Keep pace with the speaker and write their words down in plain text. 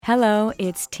Hello,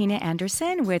 it's Tina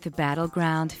Anderson with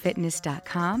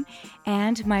BattlegroundFitness.com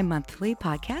and my monthly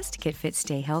podcast, Get Fit,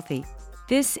 Stay Healthy.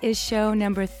 This is show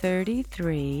number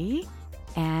 33,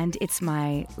 and it's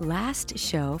my last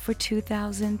show for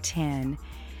 2010.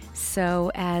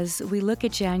 So as we look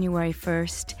at January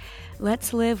 1st,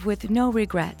 let's live with no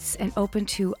regrets and open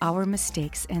to our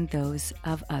mistakes and those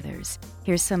of others.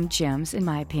 Here's some gems, in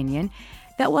my opinion,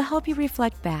 that will help you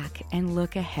reflect back and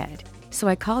look ahead. So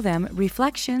I call them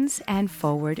reflections and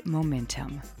forward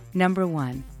momentum. Number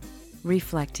 1,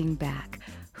 reflecting back.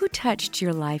 Who touched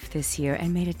your life this year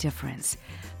and made a difference?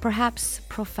 Perhaps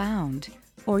profound,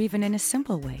 or even in a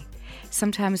simple way.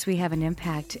 Sometimes we have an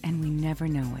impact and we never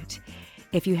know it.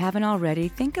 If you haven't already,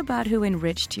 think about who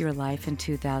enriched your life in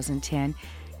 2010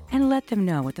 and let them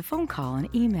know with a phone call, an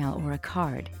email, or a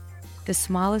card. The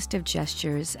smallest of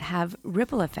gestures have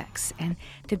ripple effects, and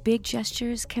the big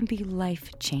gestures can be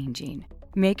life-changing.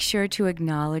 Make sure to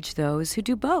acknowledge those who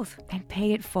do both and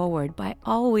pay it forward by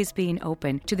always being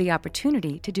open to the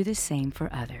opportunity to do the same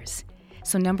for others.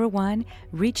 So number 1,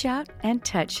 reach out and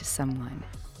touch someone.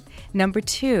 Number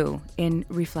 2, in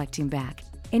reflecting back,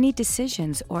 any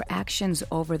decisions or actions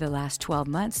over the last 12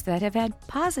 months that have had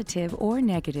positive or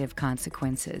negative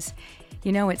consequences.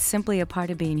 You know, it's simply a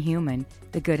part of being human,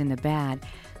 the good and the bad.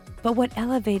 But what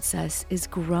elevates us is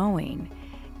growing.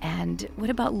 And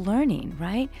what about learning,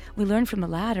 right? We learn from the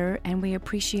latter and we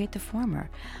appreciate the former.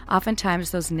 Oftentimes,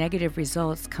 those negative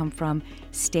results come from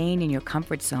staying in your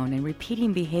comfort zone and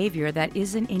repeating behavior that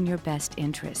isn't in your best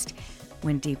interest,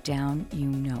 when deep down you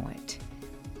know it.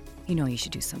 You know you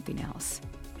should do something else.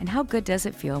 And how good does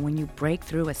it feel when you break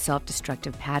through a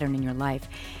self-destructive pattern in your life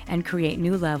and create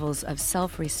new levels of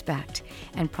self-respect,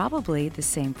 and probably the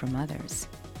same from others?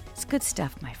 It's good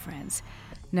stuff, my friends.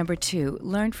 Number 2,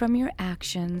 learn from your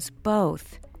actions,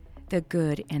 both the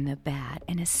good and the bad,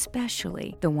 and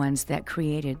especially the ones that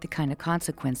created the kind of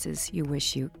consequences you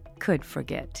wish you could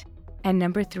forget. And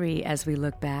number 3, as we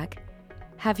look back,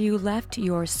 have you left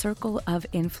your circle of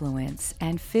influence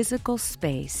and physical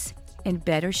space in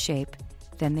better shape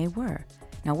than they were?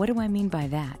 Now, what do I mean by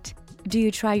that? Do you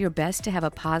try your best to have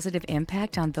a positive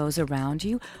impact on those around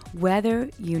you, whether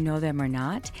you know them or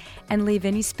not, and leave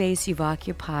any space you've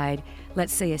occupied,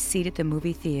 let's say a seat at the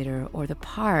movie theater or the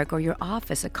park or your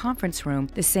office, a conference room,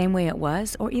 the same way it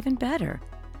was or even better?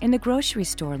 In the grocery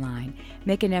store line,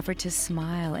 make an effort to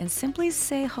smile and simply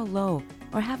say hello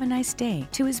or have a nice day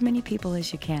to as many people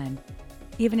as you can,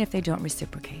 even if they don't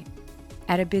reciprocate.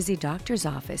 At a busy doctor's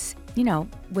office,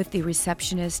 with the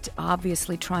receptionist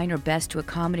obviously trying her best to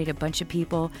accommodate a bunch of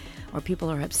people, or people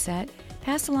are upset,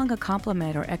 pass along a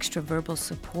compliment or extra verbal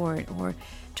support, or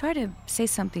try to say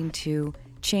something to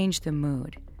change the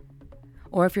mood.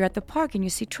 Or if you're at the park and you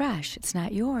see trash, it's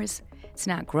not yours. It's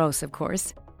not gross, of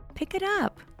course. Pick it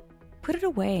up. Put it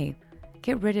away.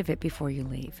 Get rid of it before you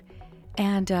leave.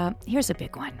 And here's a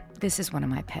big one. This is one of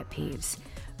my pet peeves.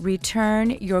 Return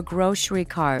your grocery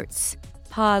carts.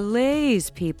 Please,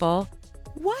 people.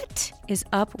 What is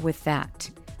up with that?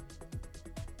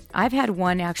 I've had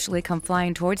one actually come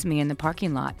flying towards me in the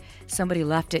parking lot. Somebody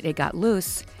left it. It got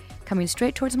loose, coming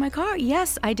straight towards my car.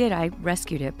 Yes, I did. I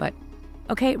rescued it. But,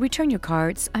 okay, return your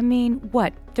carts.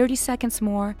 30 seconds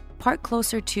more? Park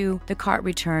closer to the cart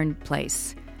return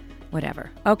place. Whatever.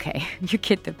 Okay, you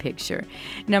get the picture.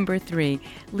 Number 3,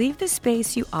 leave the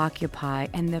space you occupy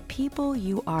and the people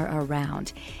you are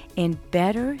around in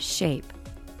better shape,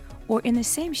 or in the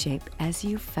same shape as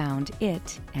you found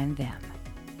it and them.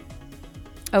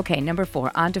 Okay, number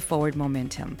 4, on to forward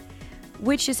momentum,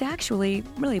 which is actually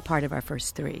really part of our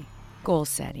first 3, goal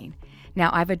setting. Now,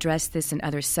 I've addressed this in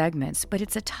other segments, but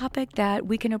it's a topic that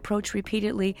we can approach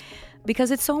repeatedly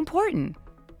because it's so important.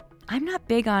 I'm not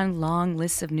big on long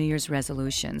lists of New Year's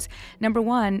resolutions. Number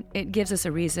 1, it gives us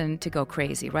a reason to go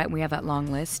crazy, right? We have that long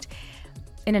list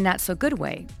in a not so good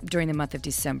way during the month of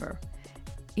December.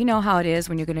 You know how it is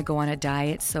when you're going to go on a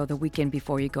diet, so the weekend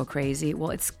before you go crazy?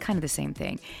 Well, it's kind of the same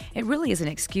thing. It really is an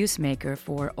excuse maker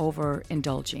for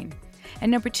overindulging.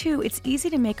 And number 2, it's easy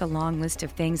to make a long list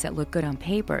of things that look good on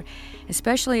paper,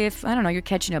 especially if, you're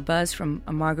catching a buzz from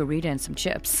a margarita and some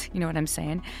chips. You know what I'm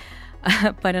saying?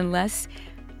 But unless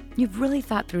you've really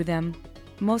thought through them,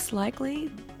 most likely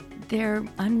they're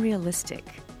unrealistic.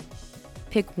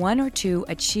 Pick 1 or 2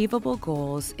 achievable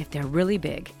goals if they're really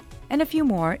big, and a few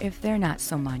more if they're not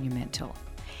so monumental.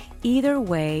 Either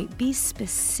way, be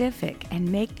specific and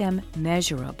make them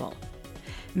measurable.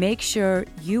 Make sure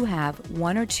you have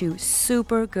 1 or 2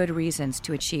 super good reasons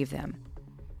to achieve them.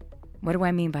 What do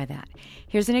I mean by that?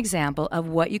 Here's an example of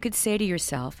what you could say to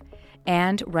yourself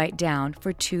and write down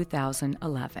for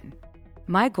 2011.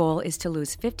 My goal is to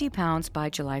lose 50 pounds by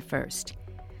July 1st.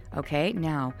 Okay,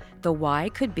 now, the why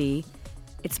could be,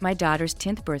 it's my daughter's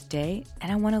 10th birthday,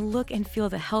 and I want to look and feel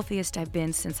the healthiest I've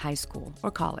been since high school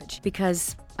or college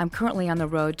because I'm currently on the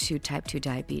road to type 2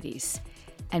 diabetes.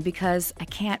 And because I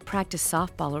can't practice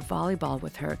softball or volleyball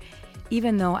with her,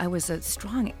 even though I was a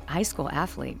strong high school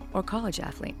athlete or college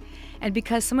athlete. And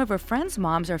because some of her friends'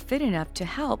 moms are fit enough to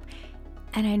help,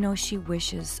 and I know she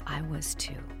wishes I was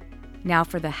too. Now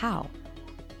for the how.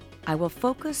 I will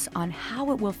focus on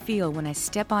how it will feel when I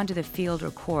step onto the field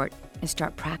or court and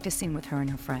start practicing with her and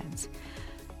her friends.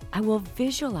 I'll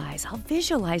visualize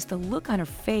the look on her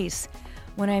face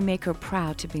when I make her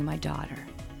proud to be my daughter.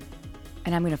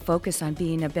 And I'm going to focus on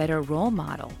being a better role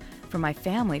model for my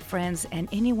family, friends, and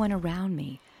anyone around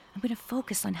me. I'm going to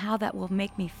focus on how that will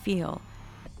make me feel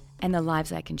and the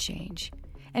lives I can change.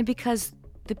 And because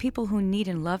the people who need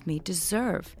and love me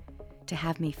deserve to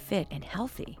have me fit and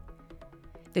healthy.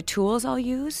 The tools I'll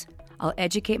use, I'll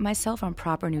educate myself on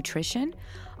proper nutrition.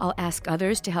 I'll ask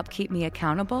others to help keep me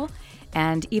accountable.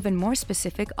 And even more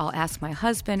specific, I'll ask my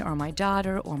husband or my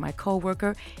daughter or my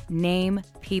coworker, name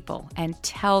people and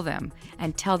tell them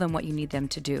what you need them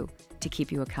to do to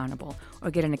keep you accountable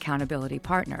or get an accountability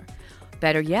partner.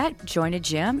 Better yet, join a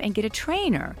gym and get a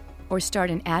trainer or start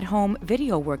an at-home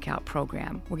video workout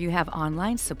program where you have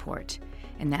online support.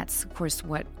 And that's, of course,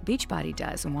 what Beachbody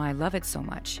does and why I love it so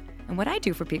much and what I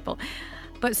do for people.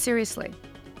 But seriously,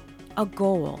 a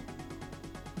goal,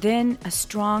 then a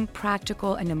strong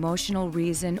practical and emotional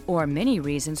reason or many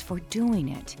reasons for doing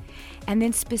it, and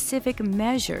then specific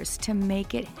measures to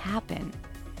make it happen.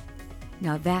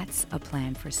 Now that's a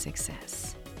plan for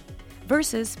success.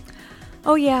 Versus,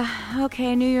 oh yeah,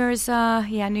 okay, New Year's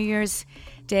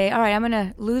Day. All right, I'm going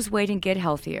to lose weight and get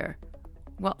healthier.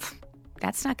 Well,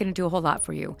 that's not going to do a whole lot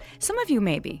for you. Some of you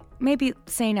maybe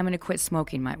saying I'm going to quit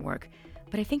smoking might work.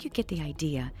 But I think you get the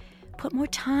idea. Put more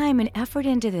time and effort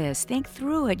into this. Think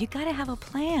through it. You got to have a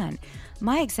plan.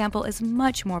 My example is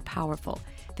much more powerful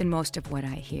than most of what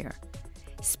I hear.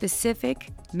 Specific,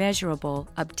 measurable,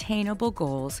 obtainable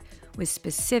goals with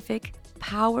specific,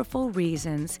 powerful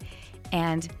reasons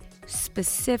and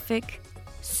specific,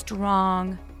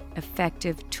 strong,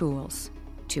 effective tools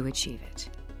to achieve it.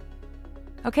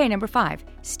 Okay, number 5,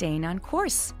 staying on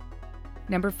course.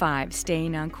 Number 5,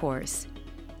 staying on course.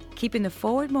 Keeping the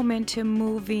forward momentum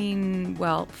moving,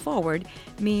 forward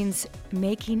means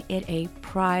making it a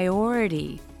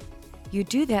priority. You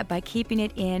do that by keeping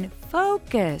it in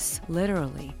focus,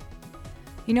 literally.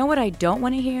 You know what I don't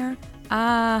want to hear?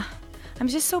 I'm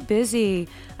just so busy.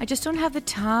 I just don't have the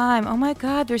time. Oh my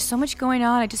God, there's so much going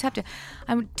on.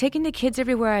 I'm taking the kids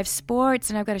everywhere. I have sports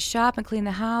and I've got to shop and clean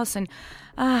the house and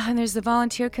there's the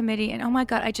volunteer committee and oh my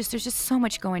God, there's just so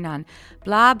much going on.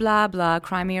 Blah, blah, blah,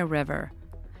 cry me a river.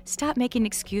 Stop making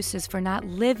excuses for not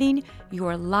living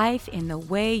your life in the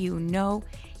way you know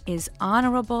is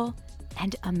honorable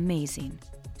and amazing.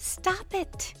 Stop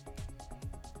it.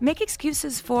 Make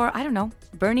excuses for,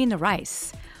 burning the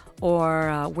rice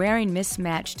or wearing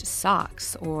mismatched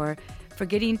socks or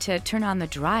forgetting to turn on the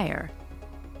dryer.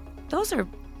 Those are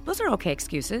okay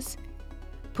excuses.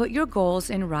 Put your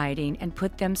goals in writing and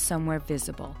put them somewhere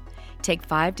visible. Take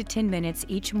 5 to 10 minutes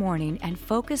each morning and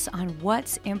focus on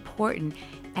what's important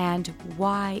and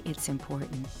why it's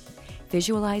important.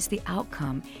 Visualize the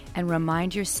outcome and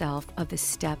remind yourself of the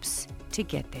steps to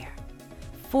get there.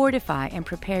 Fortify and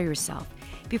prepare yourself.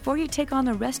 Before you take on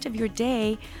the rest of your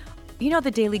day,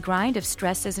 the daily grind of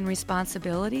stresses and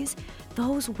responsibilities,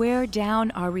 those wear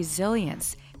down our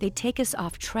resilience. They take us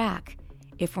off track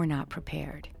if we're not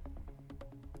prepared.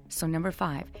 So number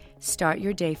 5, start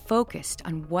your day focused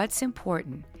on what's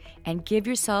important and give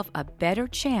yourself a better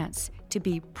chance to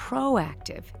be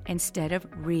proactive instead of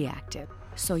reactive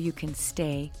so you can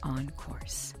stay on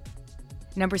course.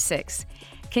 Number 6,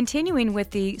 continuing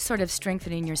with the sort of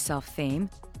strengthening yourself theme,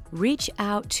 reach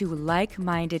out to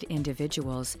like-minded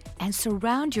individuals and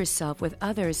surround yourself with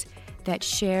others that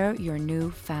share your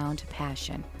newfound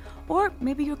passion or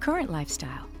maybe your current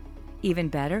lifestyle. Even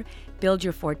better, build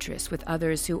your fortress with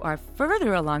others who are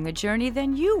further along the journey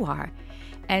than you are,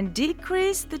 and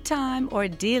decrease the time or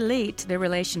delete the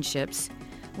relationships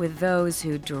with those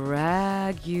who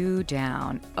drag you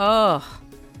down.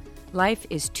 Life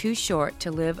is too short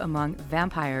to live among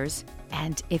vampires,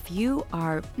 and if you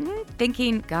are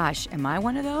thinking, gosh, am I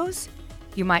one of those?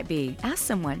 You might be. Ask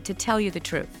someone to tell you the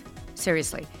truth.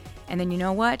 Seriously. And then you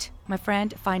know what, my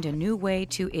friend? Find a new way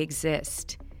to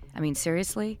exist.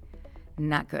 Seriously?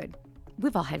 Not good.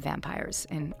 We've all had vampires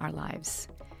in our lives.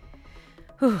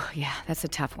 Yeah, that's a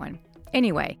tough one.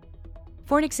 Anyway,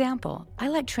 For an example, I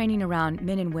like training around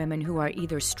men and women who are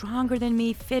either stronger than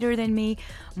me, fitter than me,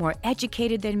 more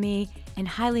educated than me, and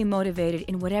highly motivated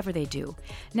in whatever they do.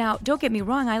 Now, don't get me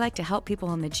wrong, I like to help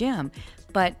people in the gym,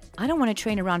 but I don't want to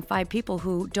train around 5 people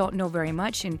who don't know very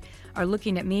much and are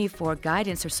looking at me for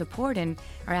guidance or support and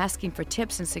are asking for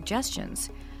tips and suggestions.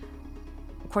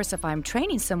 Of course, if I'm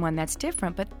training someone, that's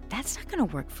different, but that's not going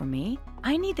to work for me.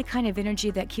 I need the kind of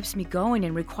energy that keeps me going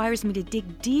and requires me to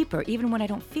dig deeper, even when I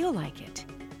don't feel like it.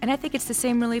 And I think it's the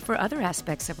same really for other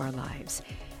aspects of our lives.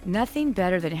 Nothing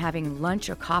better than having lunch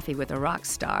or coffee with a rock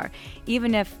star,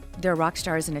 even if they're rock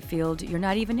stars in a field you're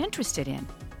not even interested in.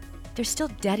 They're still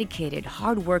dedicated,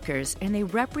 hard workers, and they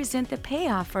represent the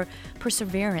payoff for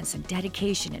perseverance and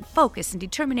dedication and focus and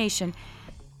determination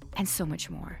and so much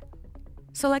more.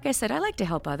 So like I said, I like to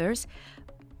help others,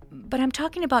 but I'm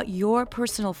talking about your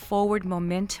personal forward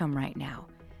momentum right now.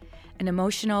 An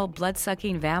emotional,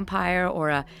 blood-sucking vampire or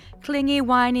a clingy,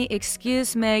 whiny,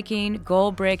 excuse-making,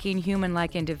 goal-breaking,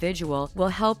 human-like individual will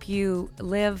help you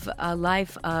live a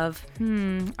life of,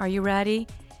 are you ready?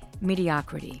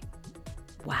 Mediocrity.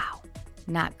 Wow,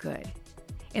 not good.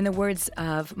 In the words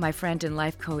of my friend and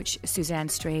life coach, Suzanne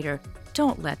Strader,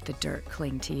 don't let the dirt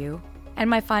cling to you. And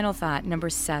my final thought, number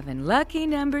 7, lucky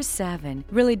number 7,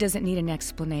 really doesn't need an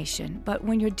explanation. But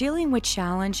when you're dealing with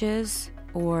challenges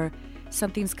or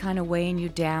something's kind of weighing you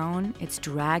down, it's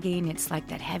dragging, it's like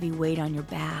that heavy weight on your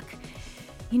back.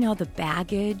 You know, the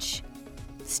baggage,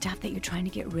 stuff that you're trying to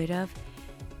get rid of.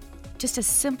 Just a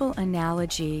simple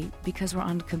analogy, because we're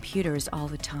on computers all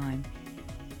the time.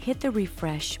 Hit the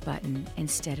refresh button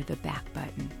instead of the back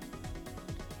button.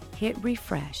 Hit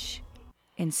refresh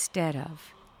instead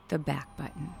of the back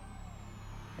button.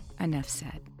 Enough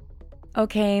said.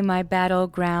 Okay, my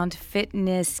battleground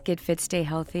fitness, get fit, stay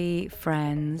healthy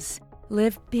friends.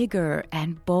 Live bigger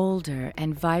and bolder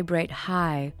and vibrate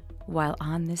high while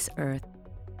on this earth.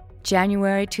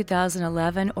 January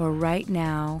 2011 or right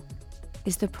now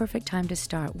is the perfect time to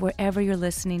start. Wherever you're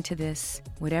listening to this,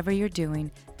 whatever you're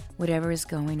doing, whatever is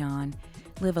going on,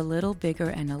 live a little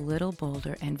bigger and a little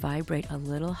bolder and vibrate a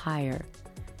little higher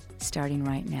starting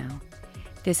right now.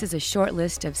 This is a short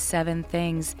list of 7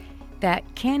 things that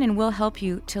can and will help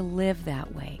you to live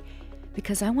that way,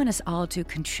 because I want us all to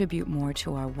contribute more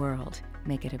to our world,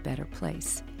 make it a better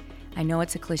place. I know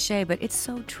it's a cliche, but it's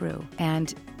so true.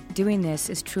 And doing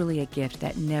this is truly a gift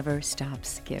that never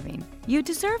stops giving. You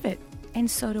deserve it, and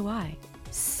so do I.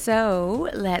 So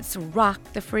let's rock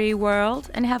the free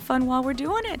world and have fun while we're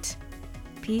doing it.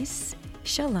 Peace,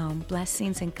 shalom,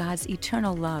 blessings, and God's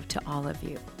eternal love to all of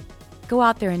you. Go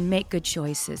out there and make good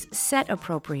choices, set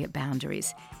appropriate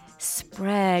boundaries,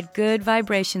 spread good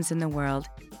vibrations in the world,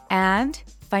 and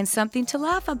find something to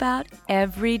laugh about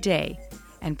every day.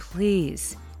 And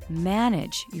please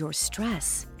manage your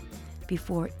stress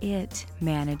before it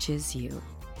manages you.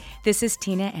 This is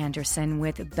Tina Anderson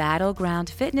with Battleground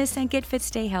Fitness and Get Fit,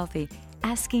 Stay Healthy,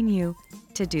 asking you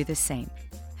to do the same.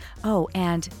 Oh,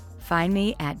 and find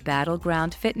me at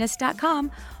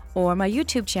battlegroundfitness.com or my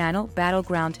YouTube channel,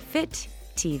 Battleground Fit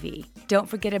TV. Don't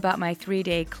forget about my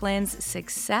 3-day cleanse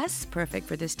success, perfect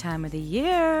for this time of the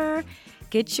year.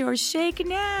 Get your shake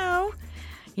now.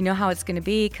 You know how it's going to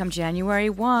be come January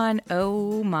 1.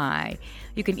 Oh my.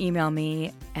 You can email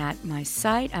me at my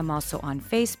site. I'm also on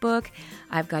Facebook.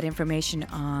 I've got information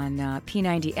on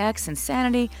P90X,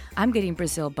 Insanity. I'm getting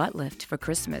Brazil butt lift for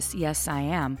Christmas. Yes, I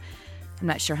am. I'm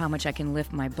not sure how much I can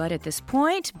lift my butt at this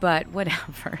point, but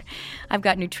whatever. I've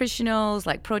got nutritionals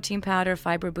like protein powder,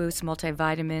 fiber boost,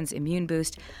 multivitamins, immune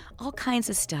boost, all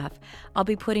kinds of stuff. I'll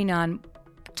be putting on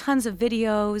tons of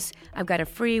videos. I've got a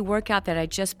free workout that I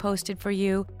just posted for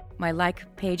you. My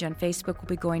like page on Facebook will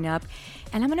be going up.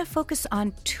 And I'm going to focus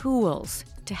on tools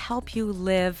to help you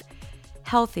live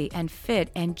healthy and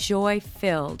fit and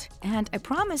joy-filled. And I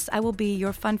promise I will be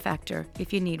your fun factor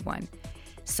if you need one.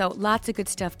 So lots of good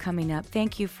stuff coming up.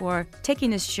 Thank you for taking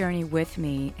this journey with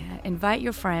me. Invite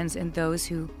your friends and those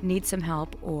who need some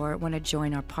help or want to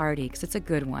join our party, because it's a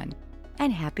good one.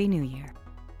 And Happy New Year.